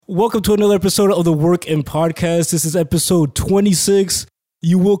Welcome to another episode of the Work and Podcast. This is episode 26.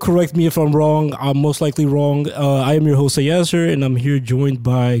 You will correct me if I'm wrong. I'm most likely wrong. I am your host, Yasser, and I'm here joined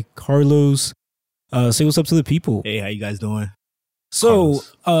by Carlos. Say what's up to the people. Hey, how you guys doing? So,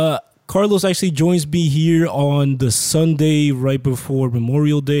 Carlos actually joins me here on the Sunday right before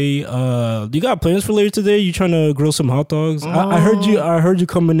Memorial Day. You got plans for later today? You trying to grill some hot dogs? I heard you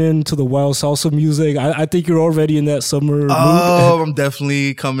coming in to the wild salsa music. I think you're already in that summer mood. I'm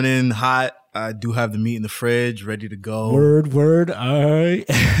definitely coming in hot. I do have the meat in the fridge, ready to go. Word. All right.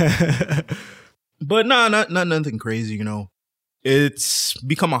 But not nothing crazy. You know, it's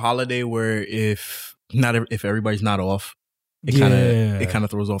become a holiday where if everybody's not off, it kind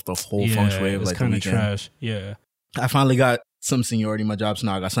of throws off the whole feng shui of like the weekend. Trash. Yeah. I finally got some seniority in my job, so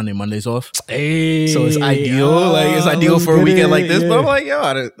now I got Sunday, Mondays off. Hey, so it's ideal. It's ideal for a weekend like this. Yeah. But I'm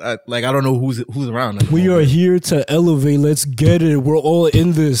like, I don't know who's around. We are here to elevate. Let's get it. We're all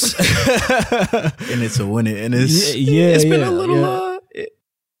in this, and it's a win. And it's been a little.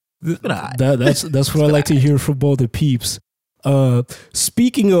 It's been that's what I like to hear from all the peeps.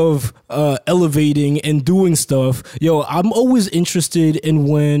 Speaking of elevating and doing stuff, I'm always interested in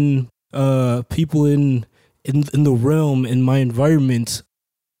when people in the realm, in my environment,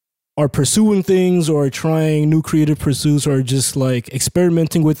 are pursuing things or trying new creative pursuits or just like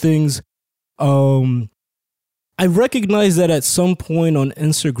experimenting with things. I recognize that at some point on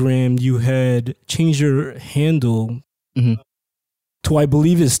Instagram you had changed your handle to, I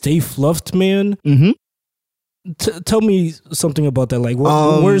believe, is Stay Fluffed Man. Mm-hmm. Tell me something about that. Like,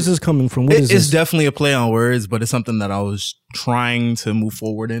 where is this coming from? It's definitely a play on words, but it's something that I was trying to move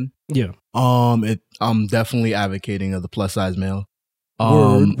forward in. Yeah. I'm definitely advocating of the plus size male.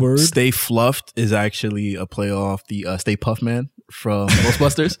 Word. Stay Fluffed is actually a play off the Stay Puff Man from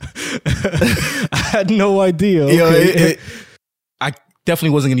Ghostbusters. I had no idea. Okay. I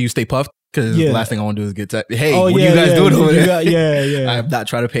definitely wasn't going to use Stay Puffed. Because the last thing I want to do is get what are you guys doing over there? Yeah. I have not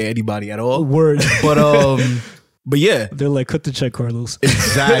tried to pay anybody at all. Word. But yeah. They're like, cut the check, Carlos.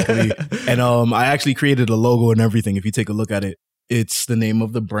 Exactly. And I actually created a logo and everything. If you take a look at it, it's the name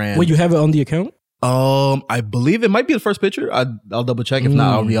of the brand. Wait, you have it on the account? I believe it might be the first picture. I'll double check. If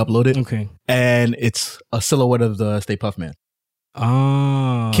not, I'll re-upload it. Okay. And it's a silhouette of the Stay Puff Man.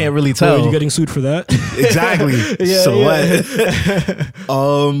 Can't really tell. Are you getting sued for that? Exactly.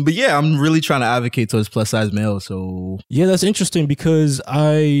 What? But yeah, I'm really trying to advocate towards plus size males. So yeah, that's interesting because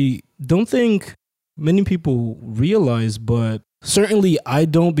I don't think many people realize, but certainly I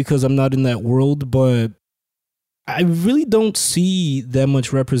don't because I'm not in that world. But I really don't see that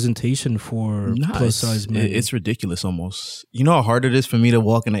much representation for plus size men. It's ridiculous almost. You know how hard it is for me to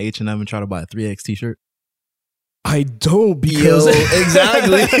walk into H&M and try to buy a 3X t-shirt? I don't because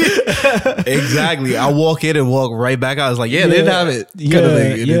exactly. I walk in and walk right back out. I was like, they didn't have it.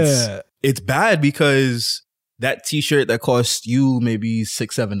 It's bad because that t-shirt that costs you maybe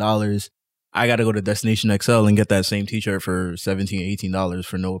 $6-7, I got to go to Destination XL and get that same t-shirt for $17-18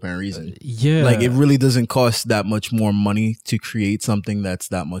 for no apparent reason. Like it really doesn't cost that much more money to create something that's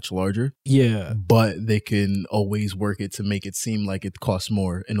that much larger. Yeah. But they can always work it to make it seem like it costs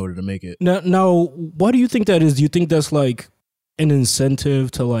more in order to make it. Now, why do you think that is? Do you think that's like an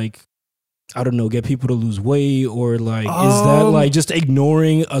incentive to like, I don't know, get people to lose weight, or like is that like just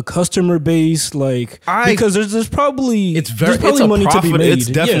ignoring a customer base? Like because there's probably money to be made. It's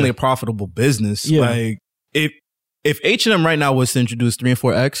definitely a profitable business. Yeah. Like if H&M right now was to introduce 3 and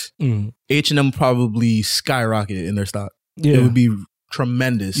 4X, H&M probably skyrocketed in their stock. Yeah. It would be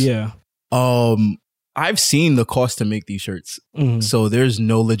tremendous. Yeah. I've seen the cost to make these shirts, so there's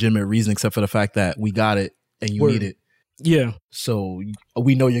no legitimate reason except for the fact that we got it and you need it. Yeah. So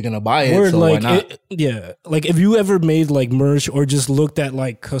we know you're going to buy it, so why not? Like if you ever made like merch or just looked at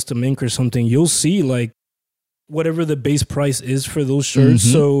like custom ink or something, you'll see like whatever the base price is for those shirts.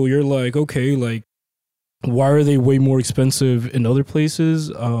 So you're like, okay, like why are they way more expensive in other places?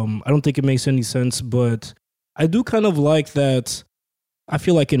 I don't think it makes any sense, but I do kind of like that. I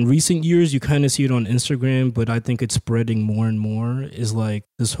feel like in recent years, you kind of see it on Instagram, but I think it's spreading more and more, is like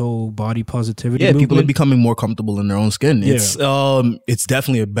this whole body positivity movement. People are becoming more comfortable in their own skin. It's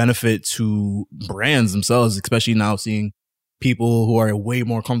definitely a benefit to brands themselves, especially now seeing people who are way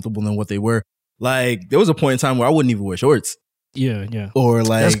more comfortable than what they were. Like, there was a point in time where I wouldn't even wear shorts. Yeah. Or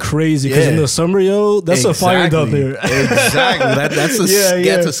like, that's crazy because in the summer, that's a fire down there. Exactly.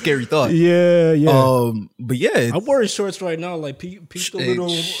 That's a scary thought. Yeah. But yeah, I'm wearing shorts right now. Like peep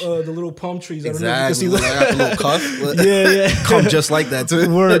the little palm trees. Exactly. I don't know if you can see that. Like a little cuff. Yeah. Come just like that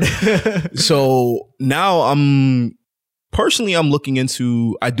too. Word. So now I'm looking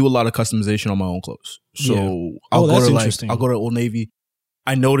into. I do a lot of customization on my own clothes. So I'll go to Old Navy.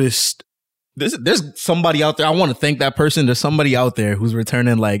 I noticed there's somebody out there. I want to thank that person. There's somebody out there who's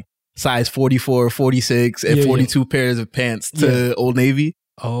returning like size 44, 46, and 42 pairs of pants to Old Navy.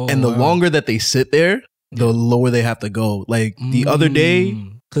 Oh, and the longer that they sit there, the lower they have to go. Like the other day,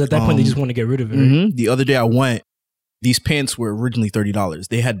 because at that point they just want to get rid of it. Right? The other day I went. These pants were originally $30.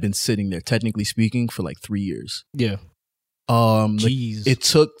 They had been sitting there, technically speaking, for like 3 years. Yeah. Jeez. It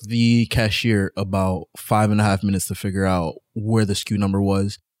took the cashier about 5.5 minutes to figure out where the SKU number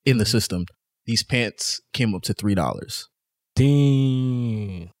was in the system. These pants came up to $3.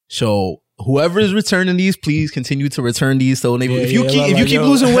 Dang. So whoever is returning these, please continue to return these. So if you keep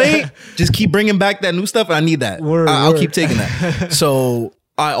losing weight, just keep bringing back that new stuff. I need that. I'll keep taking that. So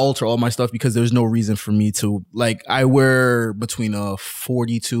I alter all my stuff because there's no reason for me to, like, I wear between a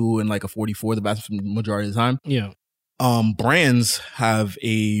 42 and like a 44 the vast majority of the time. Yeah. Brands have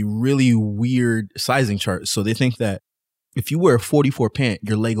a really weird sizing chart. So they think that if you wear a 44 pant,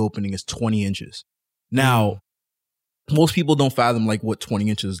 your leg opening is 20 inches. Now, most people don't fathom like what 20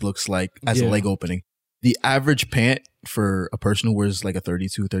 inches looks like as a leg opening. The average pant for a person who wears like a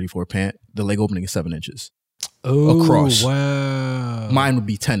 32, 34 pant, the leg opening is 7 inches. Oh, across. Wow. Mine would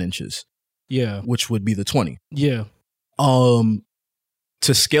be 10 inches. Yeah. Which would be the 20. Yeah. To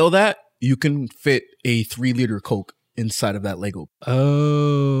scale that, you can fit a 3-liter Coke inside of that leg opening.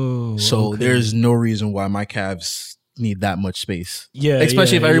 Oh. So there's no reason why my calves need that much space. Yeah.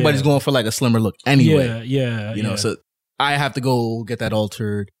 Especially if everybody's going for like a slimmer look anyway. Yeah. You know, so I have to go get that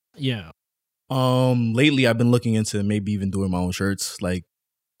altered. Yeah. Lately I've been looking into maybe even doing my own shirts. Like,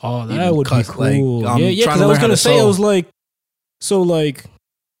 oh, that would be cool. Like, yeah, because I was gonna say, I was like, so like,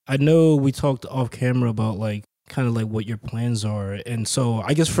 I know we talked off camera about like kind of like what your plans are, and so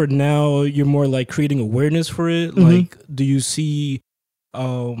I guess for now you're more like creating awareness for it. Like, do you see,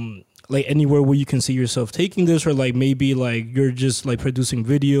 like anywhere where you can see yourself taking this, or like maybe like you're just like producing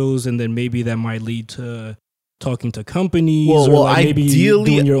videos, and then maybe that might lead to talking to companies, or like maybe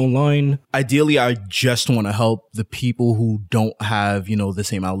doing your own line? Ideally, I just want to help the people who don't have, you know, the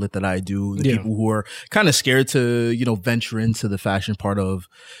same outlet that I do. The people who are kind of scared to, you know, venture into the fashion part of,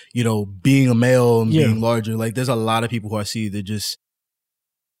 you know, being a male and being larger. Like, there's a lot of people who I see that just,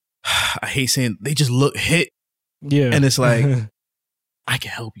 I hate saying, they just look hit. Yeah. And it's like, I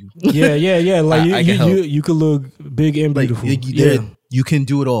can help you. Yeah. Like you could look big and beautiful. Like, you can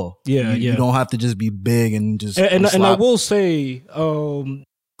do it all. Yeah, you don't have to just be big and just. And I will say,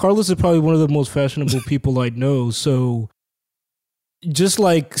 Carlos is probably one of the most fashionable people I know. So, just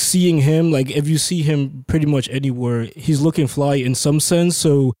like seeing him, like if you see him pretty much anywhere, he's looking fly in some sense.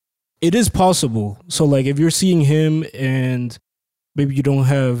 So, it is possible. So, like if you're seeing him and maybe you don't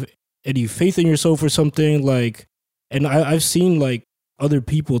have any faith in yourself or something, like, and I've seen like other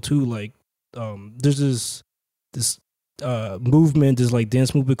people too. Like, there's this movement, is like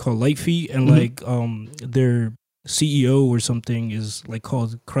dance movement called Light Feet, and like their CEO or something is like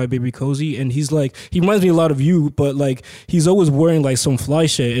called Crybaby Cozy, and he's like, he reminds me a lot of you, but like he's always wearing like some fly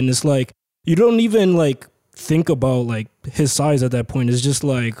shit, and it's like you don't even like think about like his size at that point. It's just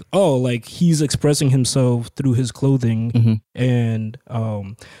like, oh, like he's expressing himself through his clothing, and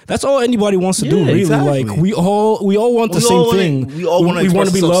that's all anybody wants to do, really. Exactly. Like we all want the same thing. We want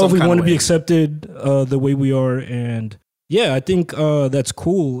to be loved. We want to be accepted the way we are, and yeah, I think that's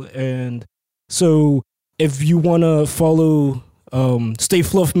cool. And so if you want to follow Stay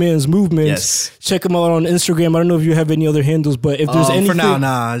Fluff Man's movements, check him out on Instagram. I don't know if you have any other handles, but if there's anything, for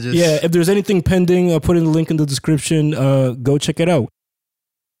now, if there's anything pending, I'll put in the link in the description. Go check it out.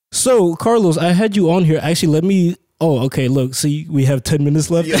 So, Carlos, I had you on here. Actually, let me. Oh, okay. Look, see, we have 10 minutes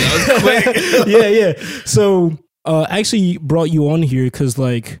left. Yeah, that was quick. yeah. So, I actually brought you on here because,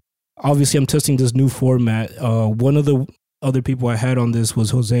 like, obviously, I'm testing this new format. One of the other people I had on this was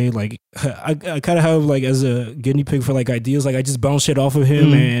Jose. Like, I kind of have like as a guinea pig for like ideas. Like, I just bounce shit off of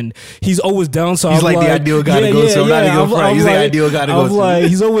him, and he's always down. So he's I'm like the ideal guy to go to. I'm not even gonna front. He's the ideal guy to go to. Like,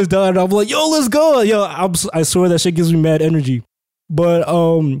 he's always down. I'm like, yo, let's go. Yo, I swear that shit gives me mad energy. But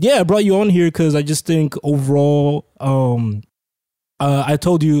I brought you on here because I just think overall, I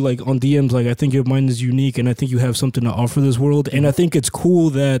told you like on DMs, like I think your mind is unique, and I think you have something to offer this world, and I think it's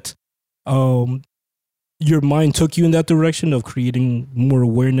cool that your mind took you in that direction of creating more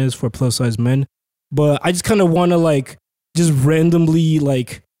awareness for plus size men. But I just kind of want to like just randomly,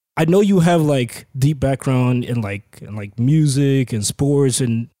 like, I know you have like deep background in like music and sports,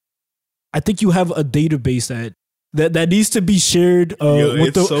 and I think you have a database that needs to be shared.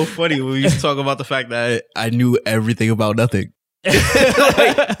 It's so funny when we used to talk about the fact that I knew everything about nothing.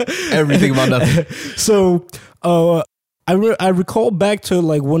 Like, everything about nothing. So I recall back to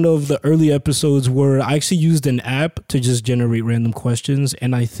like one of the early episodes where I actually used an app to just generate random questions,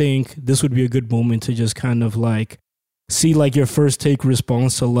 and I think this would be a good moment to just kind of like see like your first take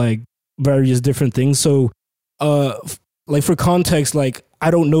response to like various different things. So, like for context, like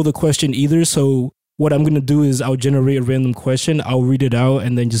I don't know the question either, so what I'm gonna do is I'll generate a random question, I'll read it out,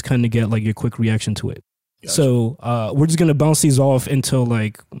 and then just kind of get like your quick reaction to it. Gotcha. So we're just gonna bounce these off until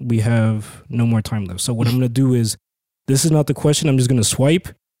like we have no more time left. So what I'm gonna do is, this is not the question. I'm just gonna swipe.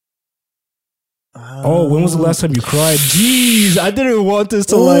 When was the last time you cried? Jeez, I didn't want this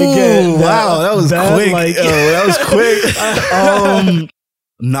to like get wow, that was quick. Like, that was quick.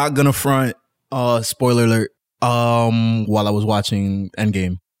 Not gonna front. Spoiler alert. While I was watching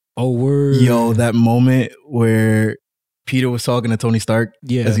Endgame. Oh, word. Yo, that moment where Peter was talking to Tony Stark.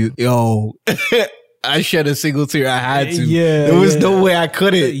 Yeah. I shed a single tear. I had to. Yeah. There was no way I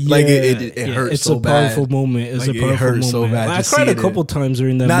couldn't. Yeah. Like it hurt it's so bad. It's a powerful moment. It's like, a powerful moment. So bad. I cried a couple times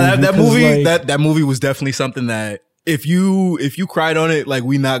during that movie. That movie, like, that movie was definitely something that if you cried on it, like,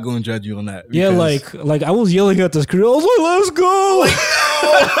 we not going to judge you on that. Yeah, like I was yelling at the screen. I was like, let's go.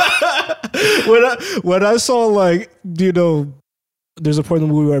 When I saw, like, you know, there's a point in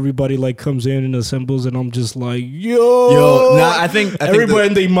the movie where everybody like comes in and assembles, and I'm just like, yo. Nah, I think everybody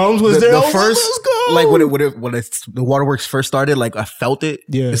and their moms was there. The first, like when the waterworks first started, like I felt it.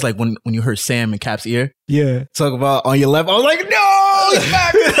 Yeah, it's like when you heard Sam in Cap's ear. Yeah, talk about on your left. I was like, no, he's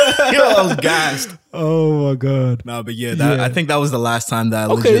back. I was gassed. Oh my god. Nah, but I think that was the last time that.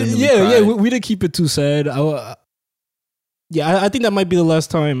 I cried. We didn't keep it too sad. I think that might be the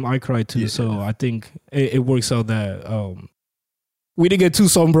last time I cried too. Yeah. So I think it works out that. We didn't get too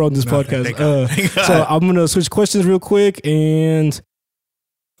somber on this podcast. Thank God. So I'm going to switch questions real quick. And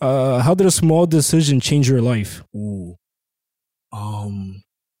how did a small decision change your life? Ooh. I'm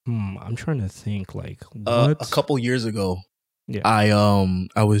trying to think like what? A couple years ago, yeah.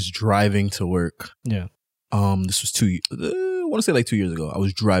 I was driving to work. Yeah. This was I want to say like 2 years ago. I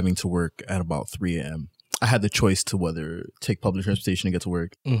was driving to work at about 3 a.m. I had the choice to whether take public transportation to get to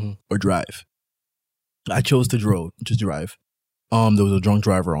work or drive. I chose to drive. There was a drunk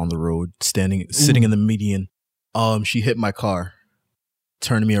driver on the road sitting in the median. She hit my car,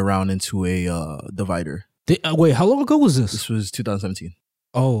 turned me around into a divider. Wait, how long ago was this? This was 2017.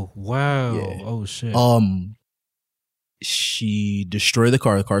 Oh, wow. Yeah. Oh, shit. She destroyed the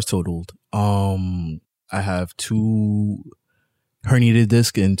car. The car's totaled. I have 2 herniated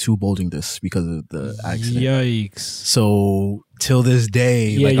disc and 2 bulging discs because of the accident. Yikes. So till this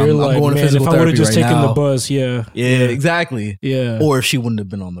day, I'm going to physical therapy. If I would have just taken the bus, yeah, exactly. Yeah. Or if she wouldn't have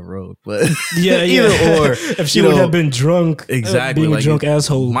been on the road, but either or. If she would have been drunk, exactly, being a drunk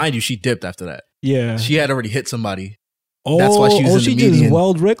asshole. Mind you, she dipped after that. Yeah. She had already hit somebody. That's why she was in the median. Just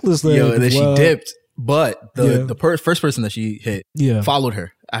wild reckless. And then she dipped. But the first person that she hit followed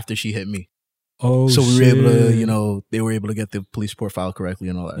her after she hit me. Oh, so we were able to, they were able to get the police report filed correctly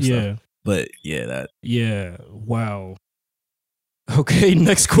and all that stuff. But wow. Okay,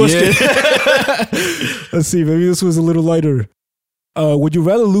 next question. Yeah. Let's see, maybe this was a little lighter. Would you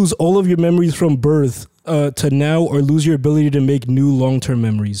rather lose all of your memories from birth to now, or lose your ability to make new long-term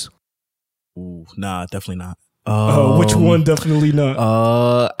memories? Ooh, nah, definitely not. Which one? Definitely not.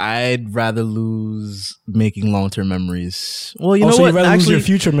 I'd rather lose making long-term memories. Well, you know what? You'd rather lose your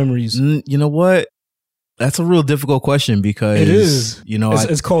future memories. You know what? That's a real difficult question because it is. You know,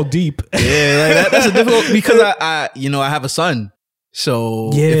 it's called deep. Yeah, like that's a difficult because I have a son. So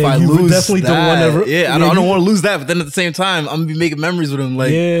if I lose definitely that, I don't want to lose that. But then at the same time, I'm gonna be making memories with him.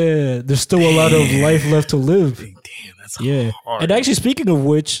 Like, there's still a lot of life left to live. Damn, that's hard. And actually, speaking of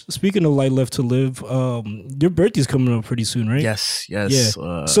life left to live, your birthday's coming up pretty soon, right? Yes. Yeah.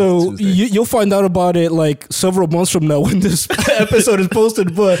 So you'll find out about it like several months from now when this episode is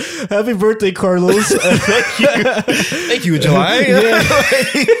posted. But happy birthday, Carlos! Thank you, July.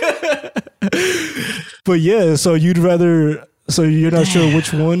 But so you'd rather. So you're not sure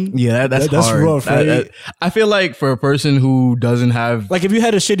which one? Yeah, that's hard. Rough, right? I feel like for a person who doesn't have... Like if you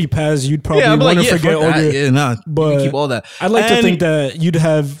had a shitty past, you'd probably want to forget all your... but you keep all that. I'd like to think that you'd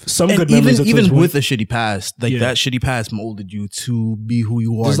have some good memories. Even with a shitty past, like that shitty past molded you to be who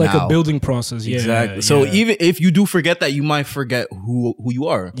you are now. There's like a building process. Yeah, exactly. So even if you do forget that, you might forget who you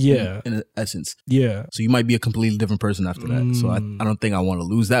are. Yeah. In essence. Yeah. So you might be a completely different person after that. So I don't think I want to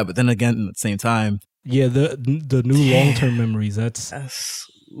lose that. But then again, at the same time... Yeah, the new long-term memories. That's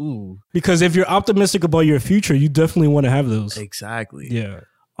because if you're optimistic about your future, you definitely want to have those. Exactly. Yeah.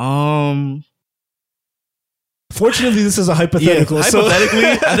 Fortunately, this is a hypothetical. Hypothetically,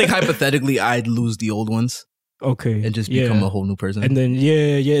 I think hypothetically, I'd lose the old ones. Okay. And just become a whole new person. And then,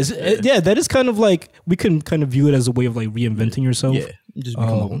 that is kind of like, we can kind of view it as a way of like reinventing yourself. Yeah. Just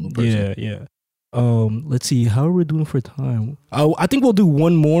become a whole new person. Yeah. Let's see. How are we doing for time? I think we'll do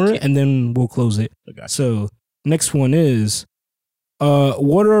one more and then we'll close it. Okay. So next one is,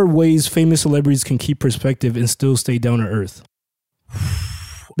 what are ways famous celebrities can keep perspective and still stay down to earth?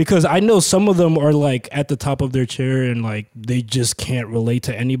 Because I know some of them are like at the top of their chair and like they just can't relate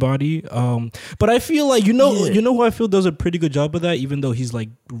to anybody. But I feel like you know who I feel does a pretty good job of that, even though he's like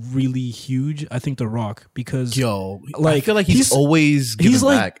really huge. I think The Rock, because I feel like he's always giving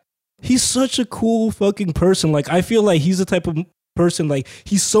back. He's such a cool fucking person. Like I feel like he's the type of person, like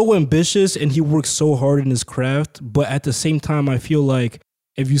he's so ambitious and he works so hard in his craft. But at the same time, I feel like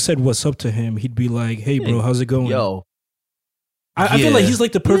if you said what's up to him, he'd be like, "Hey, bro, how's it going?" Yo. I feel like he's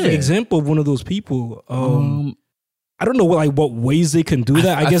like the perfect example of one of those people. I don't know what ways they can do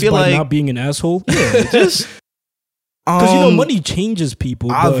that. I guess by not being an asshole. Yeah, just because money changes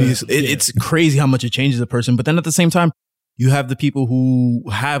people. Obviously, it's crazy how much it changes a person. But then at the same time, you have the people who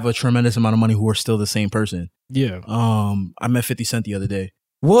have a tremendous amount of money who are still the same person. Yeah. I met 50 Cent the other day.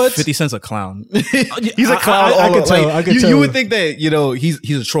 What? 50 Cent's a clown. He's a clown. I could tell. You would think that,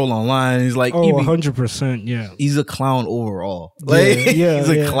 he's a troll online. He's like, 100%. Yeah. He's a clown overall. Like, he's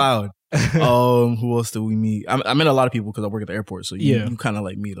a clown. Who else do we meet? I met a lot of people because I work at the airport. So you kind of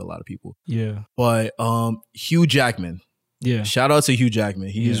like meet a lot of people. Yeah. But Hugh Jackman. Yeah. Shout out to Hugh Jackman.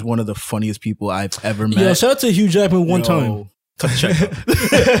 He is one of the funniest people I've ever met. Yeah. Shout out to Hugh Jackman one time. Cut the check.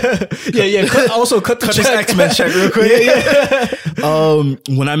 Also cut the check. X-Men check real quick.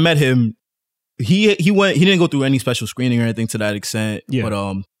 When I met him, he didn't go through any special screening or anything to that extent. Yeah.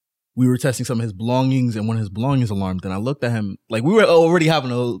 But we were testing some of his belongings, and one of his belongings alarmed. And I looked at him like we were already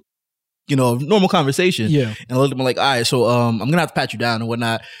having a normal conversation. Yeah. And I looked at him like, all right, so I'm gonna have to pat you down and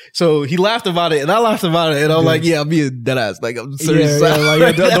whatnot. So he laughed about it and I laughed about it, and I'm like, I'm being dead ass. Like, I'm serious.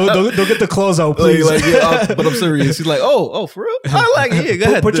 Don't get the claws out, please. But I'm serious. He's like, oh, for real? I like it. Yeah, go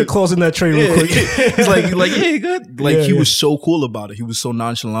ahead. Put your claws in that tray real quick. He's like, yeah, good. Like, he was so cool about it. He was so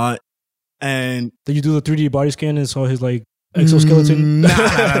nonchalant. And did you do the 3D body scan and saw his like exoskeleton? No.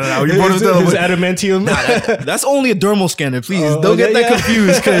 His adamantium. That's only a dermal scanner. Please don't get that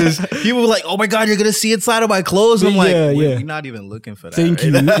confused, because people were like, "Oh my god, you're gonna see inside of my clothes." I'm like, we're not even looking for that. Thank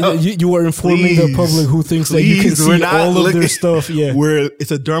you. You are informing the public who thinks that you can see all of their stuff. Yeah, it's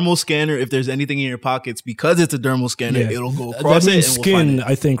a dermal scanner. If there's anything in your pockets, because it's a dermal scanner, it'll go across it. And skin, we'll find it.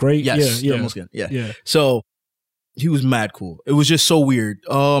 I think, right? Yes, dermal skin. Yeah. So he was mad cool. It was just so weird.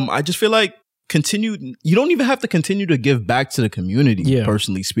 I just feel like you don't even have to continue to give back to the community,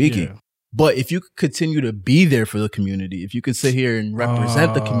 personally speaking. Yeah. But if you could continue to be there for the community, if you could sit here and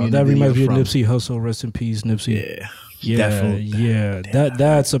represent the community. That reminds me of Nipsey Hussle. Rest in peace, Nipsey. Yeah, definitely. Yeah,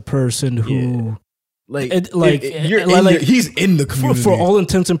 that's a person who he's in the community. For all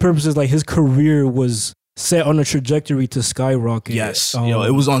intents and purposes, like his career was set on a trajectory to skyrocket. Yes.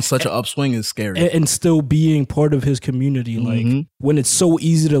 It was on such an upswing. It's scary. And still being part of his community. Like, when it's so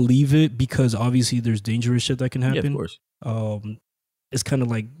easy to leave it because obviously there's dangerous shit that can happen. Yeah, of course. It's kind of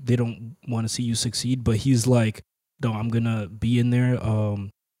like they don't want to see you succeed, but he's like, no, I'm going to be in there.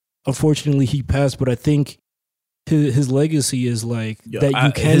 Unfortunately, he passed, but I think his legacy is like that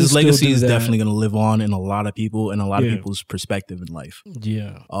you can his legacy is definitely going to live on in a lot of people and a lot of people's perspective in life.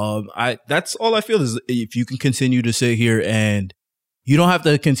 Yeah. That's all I feel is if you can continue to sit here, and you don't have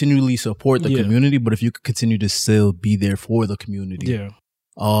to continually support the community, but if you could continue to still be there for the community. Yeah.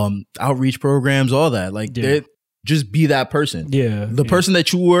 Outreach programs, all that. Like, just be that person. Yeah. The person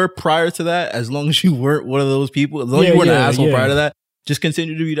that you were prior to that, as long as you weren't one of those people, as long as you weren't an asshole prior to that, just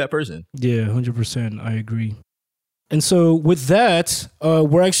continue to be that person. Yeah, 100%. I agree. And so with that,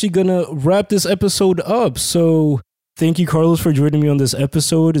 we're actually going to wrap this episode up. So thank you, Carlos, for joining me on this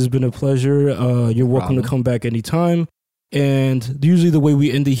episode. It's been a pleasure. You're welcome to come back anytime. And usually the way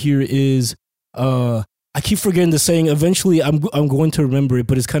we end it here is, I keep forgetting the saying. Eventually, I'm going to remember it,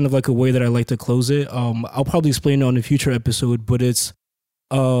 but it's kind of like a way that I like to close it. I'll probably explain it on a future episode, but it's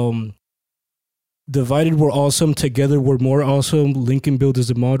divided we're awesome, together we're more awesome. Link and build is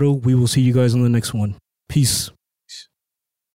the motto. We will see you guys on the next one. Peace.